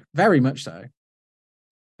much so. Very much so.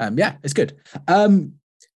 It's good. I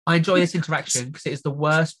enjoy this interaction because it is the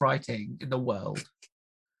worst writing in the world.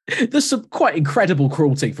 There's some quite incredible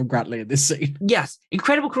cruelty from Grantley in this scene. Yes,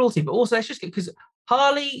 incredible cruelty, but also it's just because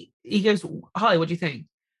Harley, he goes, "Harley, what do you think?"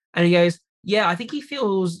 And he goes, "Yeah, I think he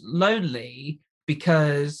feels lonely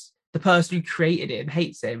because the person who created him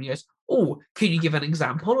hates him." He goes, "Oh, can you give an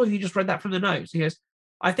example, or have you just read that from the notes?" He goes,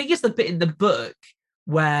 "I think it's the bit in the book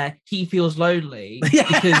where he feels lonely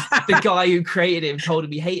because the guy who created him told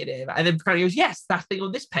him he hated him." And then Grantley goes, "Yes, that thing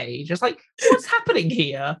on this page." It's like, what's happening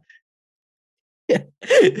here? Yeah.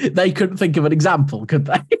 They couldn't think of an example, could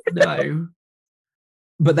they? No.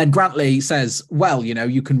 But then Grantley says, well,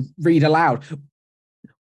 you can read aloud.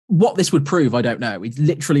 What this would prove, I don't know. He's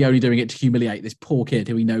literally only doing it to humiliate this poor kid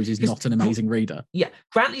who he knows is not an amazing reader. Yeah.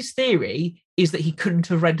 Grantley's theory is that he couldn't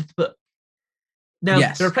have read the book.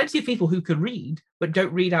 Now, there are plenty of people who can read, but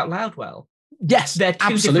don't read out loud well. Yes, they're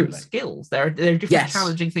two different skills. They're a different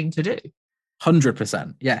challenging thing to do.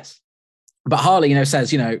 100%, yes. But Harley,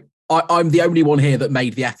 says, I'm the only one here that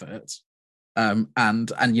made the effort. And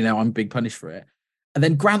I'm being punished for it. And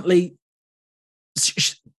then Grantley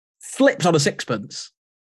flips on a sixpence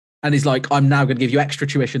and he's like, I'm now going to give you extra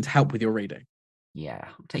tuition to help with your reading. Yeah,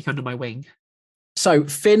 I'll take you under my wing. So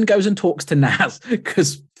Finn goes and talks to Naz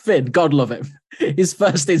because Finn, God love him, his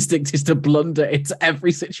first instinct is to blunder into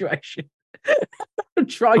every situation. I'm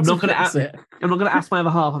not going to ask my other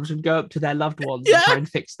half. I'm just going to go up to their loved ones and try and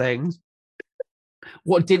fix things.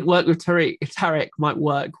 What didn't work with Tarek might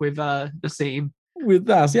work with Nasim. With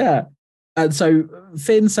Naz, yeah. And so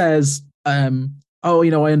Finn says, I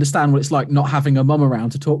understand what it's like not having a mum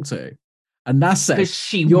around to talk to. And Naz says, because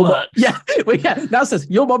she works. Naz says,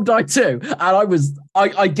 your mum died too. And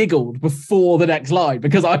I giggled before the next line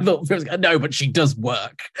because I thought, no, but she does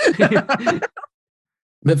work.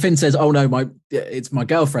 But Finn says, oh no, it's my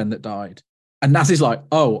girlfriend that died. And Naz is like,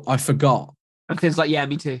 oh, I forgot. And Finn's like, yeah,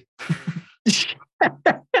 me too.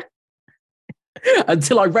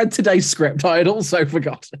 Until I read today's script, I had also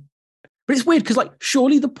forgotten. But it's weird because,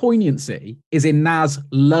 surely the poignancy is in Naz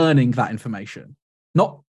learning that information,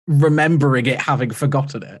 not remembering it, having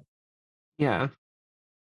forgotten it. Yeah.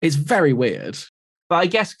 It's very weird. But I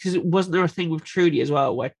guess because wasn't there a thing with Trudy as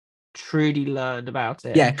well where Trudy learned about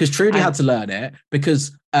it? Yeah, because Trudy had to learn it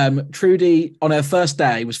because Trudy, on her first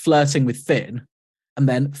day, was flirting with Finn, and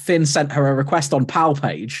then Finn sent her a request on Pal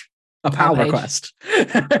Page. A pal request.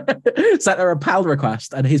 Sent her a pal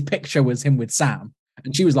request, and his picture was him with Sam.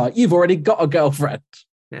 And she was like, you've already got a girlfriend.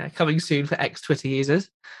 Yeah, coming soon for ex-Twitter users.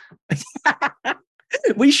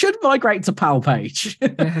 We should migrate to Pal Page.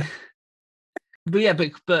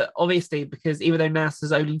 But obviously, because even though Naz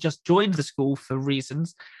has only just joined the school for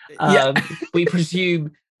reasons, we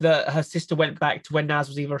presume that her sister went back to when Naz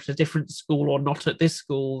was either at a different school or not at this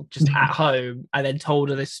school, just at home, and then told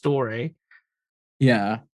her this story.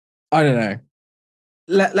 Yeah. I don't know.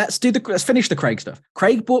 Let's finish the Craig stuff.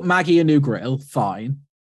 Craig bought Maggie a new grill. Fine.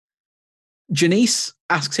 Janice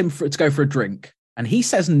asks him to go for a drink, and he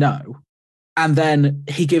says no. And then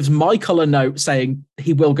he gives Michael a note saying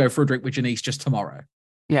he will go for a drink with Janice just tomorrow.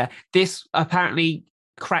 Yeah, this apparently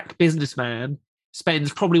crack businessman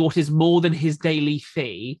spends probably what is more than his daily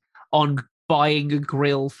fee on buying a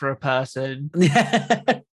grill for a person.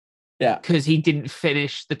 Yeah, because he didn't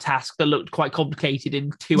finish the task that looked quite complicated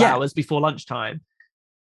in 2 hours before lunchtime.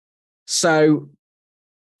 So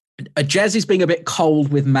Jez is being a bit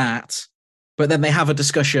cold with Matt, but then they have a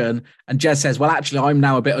discussion, and Jez says, well, actually, I'm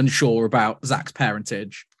now a bit unsure about Zach's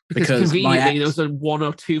parentage. Because conveniently, there was a 1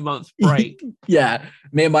 or 2 month break. Yeah,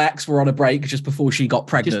 me and my ex were on a break just before she got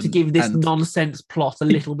pregnant. Just to give this nonsense plot a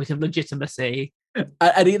little bit of legitimacy.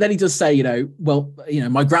 And then he does say,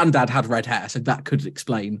 my granddad had red hair, so that could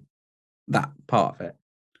explain that part of it.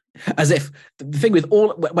 As if the thing with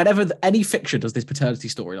whenever any fiction does this paternity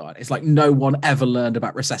storyline, it's like no one ever learned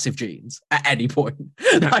about recessive genes at any point.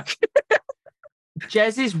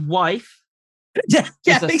 Jez's wife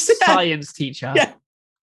is a science teacher.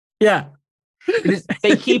 Yeah.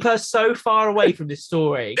 They keep her so far away from this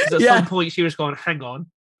story because at some point she was going, hang on,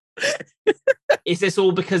 is this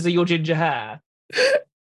all because of your ginger hair?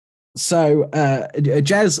 So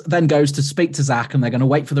Jez then goes to speak to Zach, and they're going to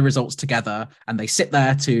wait for the results together, and they sit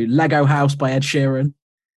there to Lego House by Ed Sheeran.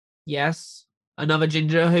 Yes, another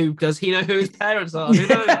ginger. Does he know who his parents are? Who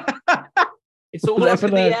knows? It's all up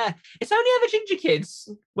in the air. It's only other ginger kids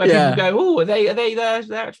where people go, oh, are they their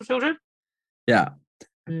actual children? Yeah.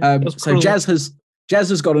 So Jez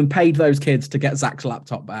has gone and paid those kids to get Zach's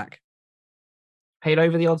laptop back. Paid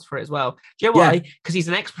over the odds for it as well. Do you know why? Because he's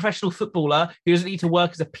an ex-professional footballer who doesn't need to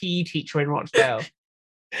work as a PE teacher in Rochdale.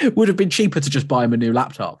 Would have been cheaper to just buy him a new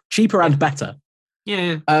laptop. Cheaper and better.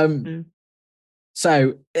 Yeah.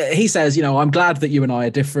 So he says, I'm glad that you and I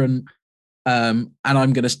are different. And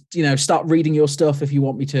I'm going to, start reading your stuff if you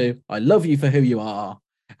want me to. I love you for who you are.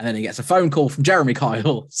 And then he gets a phone call from Jeremy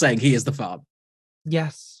Kyle saying he is the father.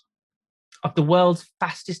 Yes. Of the world's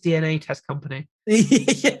fastest DNA test company.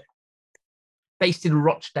 Based in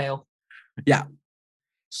Rochdale. Yeah.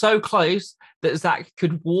 So close that Zach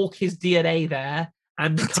could walk his DNA there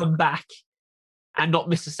and come back and not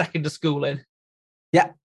miss a second of schooling.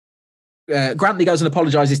 Yeah. Grantley goes and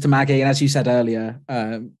apologizes to Maggie. And as you said earlier,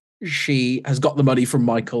 she has got the money from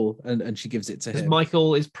Michael and she gives it to him.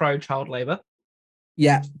 Michael is pro child labour.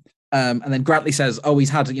 Yeah. And then Grantley says, he's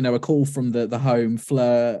had, a call from the home.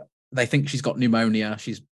 Fleur, they think she's got pneumonia.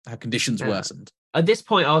 Her condition's worsened. At this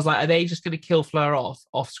point, I was like, are they just going to kill Fleur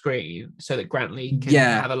off screen so that Grantley can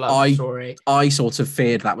have a love story? I sort of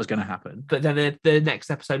feared that was going to happen. But then the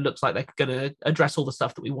next episode looks like they're going to address all the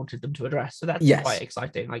stuff that we wanted them to address. So that's quite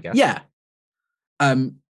exciting, I guess. Yeah.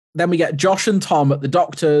 then we get Josh and Tom at the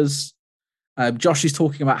doctor's. Josh is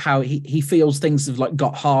talking about how he feels things have like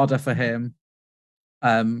got harder for him.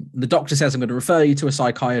 The doctor says, I'm going to refer you to a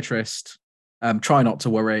psychiatrist. Try not to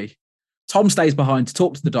worry. Tom stays behind to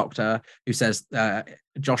talk to the doctor, who says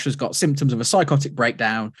Josh has got symptoms of a psychotic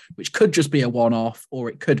breakdown, which could just be a one-off, or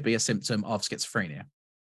it could be a symptom of schizophrenia.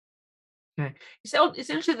 Okay. It's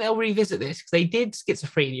interesting they'll revisit this, because they did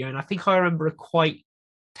schizophrenia, and I think I remember a quite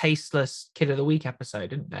tasteless Kid of the Week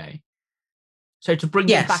episode, didn't they? So to bring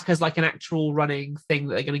it back as like an actual running thing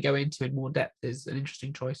that they're going to go into in more depth is an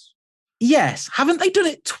interesting choice. Yes. Haven't they done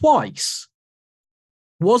it twice?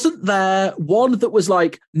 Wasn't there one that was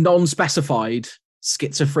like non-specified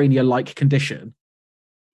schizophrenia-like condition?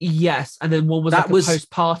 Yes. And then one was that like a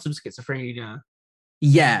postpartum schizophrenia.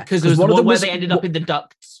 Yeah. Because there was one where they ended up in the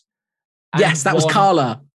ducts. Yes, that was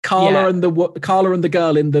Carla. Carla and the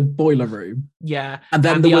girl in the boiler room. Yeah. And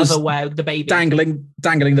then there was other way, the baby. Dangling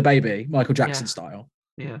the baby, Michael Jackson style.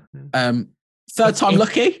 Yeah. Third time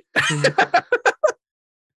lucky.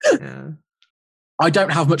 Yeah. I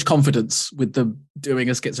don't have much confidence with them doing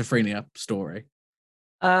a schizophrenia story.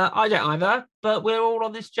 I don't either, but we're all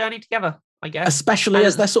on this journey together, I guess. Especially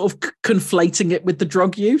as they're sort of conflating it with the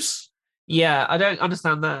drug use. Yeah, I don't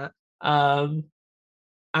understand that.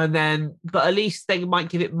 But at least they might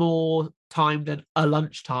give it more time than a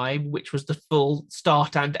lunchtime, which was the full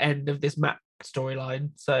start and end of this Matt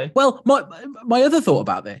storyline. So, well, my other thought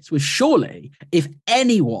about this was, surely if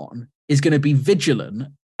anyone is going to be vigilant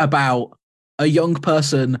about a young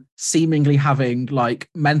person seemingly having like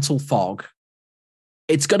mental fog,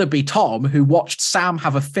 it's going to be Tom, who watched Sam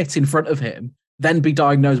have a fit in front of him, then be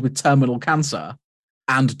diagnosed with terminal cancer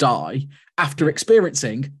and die after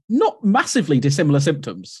experiencing not massively dissimilar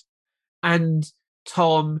symptoms. And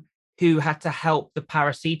Tom, who had to help the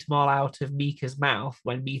paracetamol out of Mika's mouth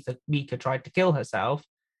when Mika tried to kill herself.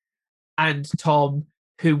 And Tom,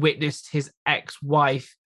 who witnessed his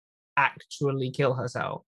ex-wife actually kill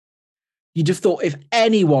herself. You'd have thought if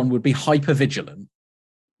anyone would be hyper-vigilant,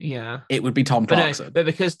 it would be Tom Clarkson. But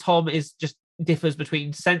because Tom is just differs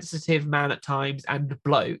between sensitive man at times and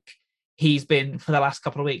bloke, he's been for the last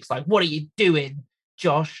couple of weeks like, what are you doing,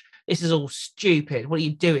 Josh? This is all stupid. What are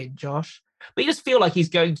you doing, Josh? But you just feel like he's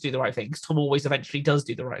going to do the right thing, because Tom always eventually does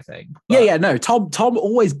do the right thing. But, no, Tom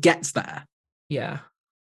always gets there. Yeah.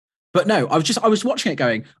 But no, I was watching it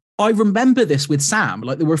going, I remember this with Sam.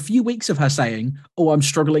 Like, there were a few weeks of her saying, oh, I'm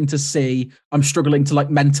struggling to like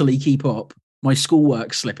mentally keep up. My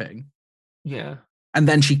schoolwork's slipping. Yeah. And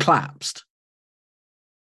then she collapsed.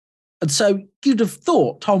 And so you'd have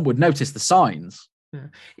thought Tom would notice the signs. Yeah.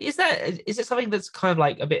 Is it something that's kind of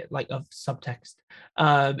like a bit like of subtext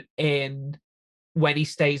in when he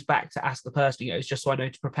stays back to ask the person, it's just so I know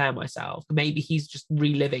to prepare myself? Maybe he's just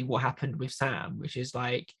reliving what happened with Sam, which is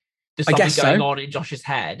like, there's something going on in Josh's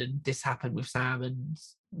head, and this happened with Sam. And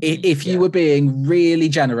if you were being really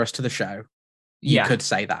generous to the show, you could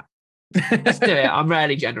say that. Let's do it. I'm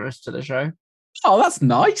really generous to the show. Oh, that's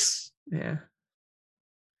nice. Yeah.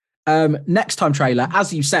 Next time trailer,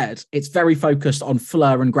 as you said, it's very focused on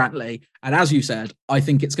Fleur and Grantley. And as you said, I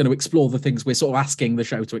think it's going to explore the things we're sort of asking the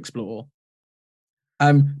show to explore.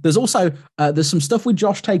 There's also there's some stuff with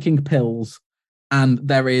Josh taking pills, and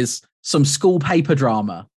there is some school paper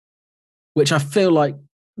drama, which I feel like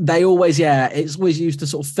it's always used to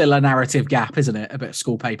sort of fill a narrative gap, isn't it? A bit of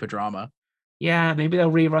school paper drama. Yeah, maybe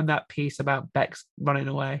they'll rerun that piece about Bex running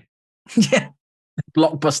away. Yeah,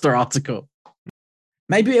 blockbuster article.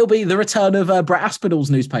 Maybe it'll be the return of Brett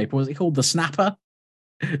Aspinall's newspaper. Was it called The Snapper?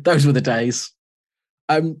 Those were the days.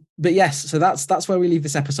 But yes, so that's where we leave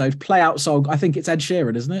this episode. Play out song. I think it's Ed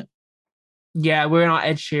Sheeran, isn't it? Yeah, we're in our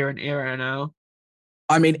Ed Sheeran era now.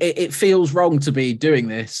 I mean, it feels wrong to be doing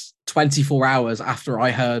this 24 hours after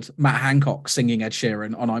I heard Matt Hancock singing Ed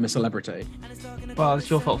Sheeran on I'm a Celebrity. Well, it's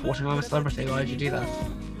your fault for watching I'm a Celebrity. Why did you do that?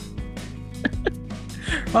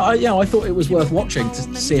 I thought it was worth watching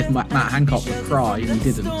to see if Matt Hancock would cry, and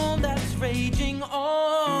he didn't. I'm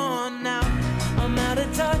out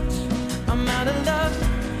of touch, I'm out of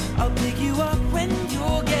love. I'll pick you up when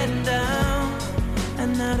you're getting down.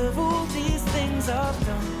 And out of all these things I've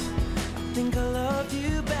done, I think I love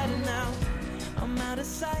you better now. I'm out of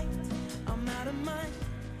sight, I'm out of mind.